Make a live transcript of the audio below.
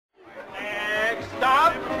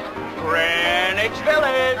Greenwich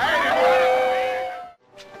Village.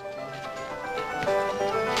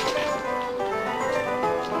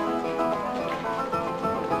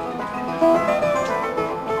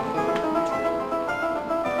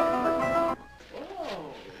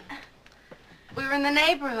 We were in the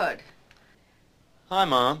neighborhood. Hi,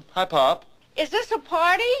 Mom. Hi, Pop. Is this a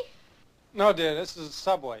party? No, dear, this is a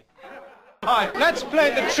subway. All right, let's play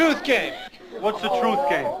the truth game. What's the truth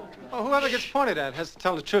game? Well, whoever gets pointed at has to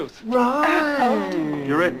tell the truth. Right.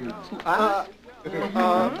 You're it.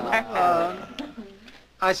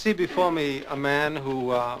 I see before me a man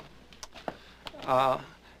who,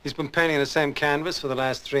 he's been painting the same canvas for the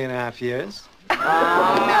last 3.5 years.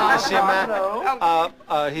 I see a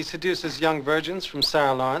man, he seduces young virgins from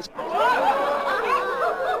Sarah Lawrence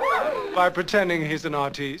by pretending he's an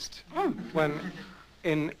artiste, when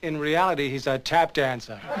in reality he's a tap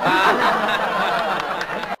dancer.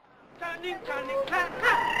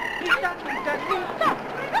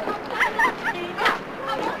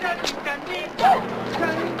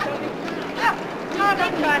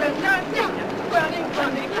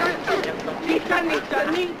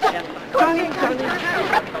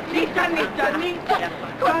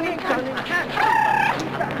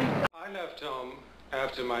 I left home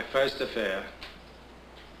after my first affair.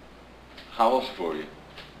 How old were you?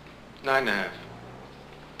 9.5.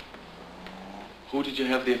 Who did you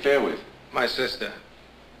have the affair with? My sister.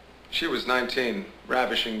 She was 19,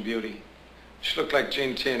 ravishing beauty. She looked like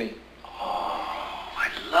Jean Tierney. Oh, I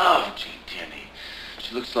love Jean Tierney.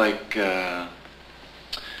 She looks like a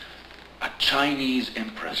Chinese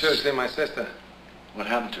empress. Seriously, my sister. What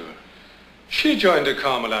happened to her? She joined a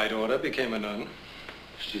Carmelite order, became a nun.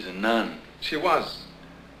 She's a nun. She was.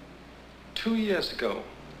 2 years ago,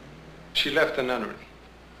 she left the nunnery.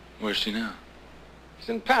 Where's she now? She's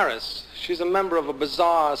in Paris. She's a member of a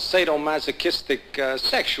bizarre sadomasochistic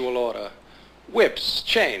sexual order. Whips,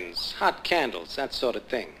 chains, hot candles, that sort of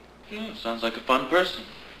thing. Sounds like a fun person.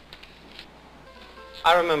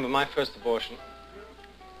 I remember my first abortion.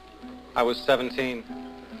 I was 17.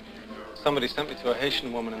 Somebody sent me to a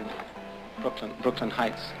Haitian woman in Brooklyn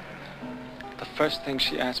Heights. The first thing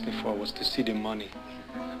she asked me for was to see the money.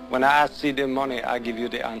 When I asked see the money, I give you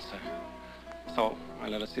the answer. So I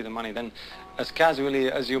let her see the money. Then, as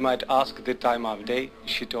casually as you might ask the time of day,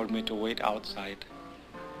 she told me to wait outside.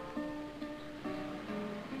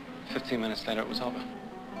 15 minutes later, it was over.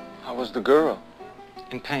 How was the girl?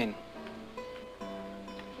 In pain.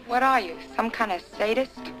 What are you, some kind of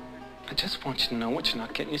sadist? I just want you to know what you're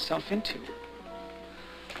not getting yourself into.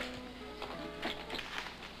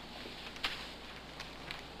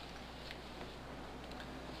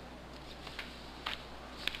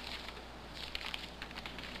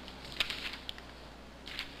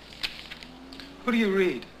 Who do you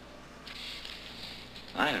read?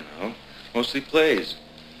 I don't know. Mostly plays.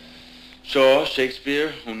 Shaw,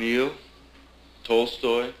 Shakespeare, O'Neill,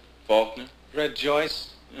 Tolstoy, Faulkner. Read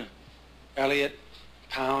Joyce? Yeah. Eliot?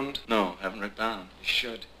 Pound? No, haven't read Pound. You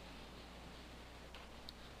should.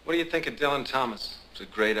 What do you think of Dylan Thomas? He's a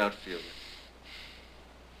great outfielder.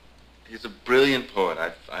 He's a brilliant poet.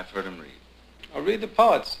 I've heard him read. Oh, read the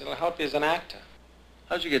poets. It'll help you as an actor.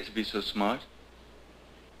 How'd you get to be so smart?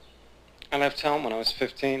 I left home when I was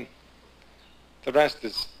 15. The rest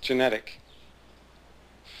is genetic.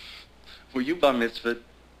 Were you bar mitzvahed?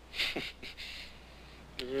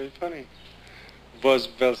 You're really funny. Was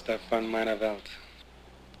willst du von meiner Welt?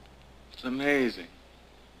 It's amazing.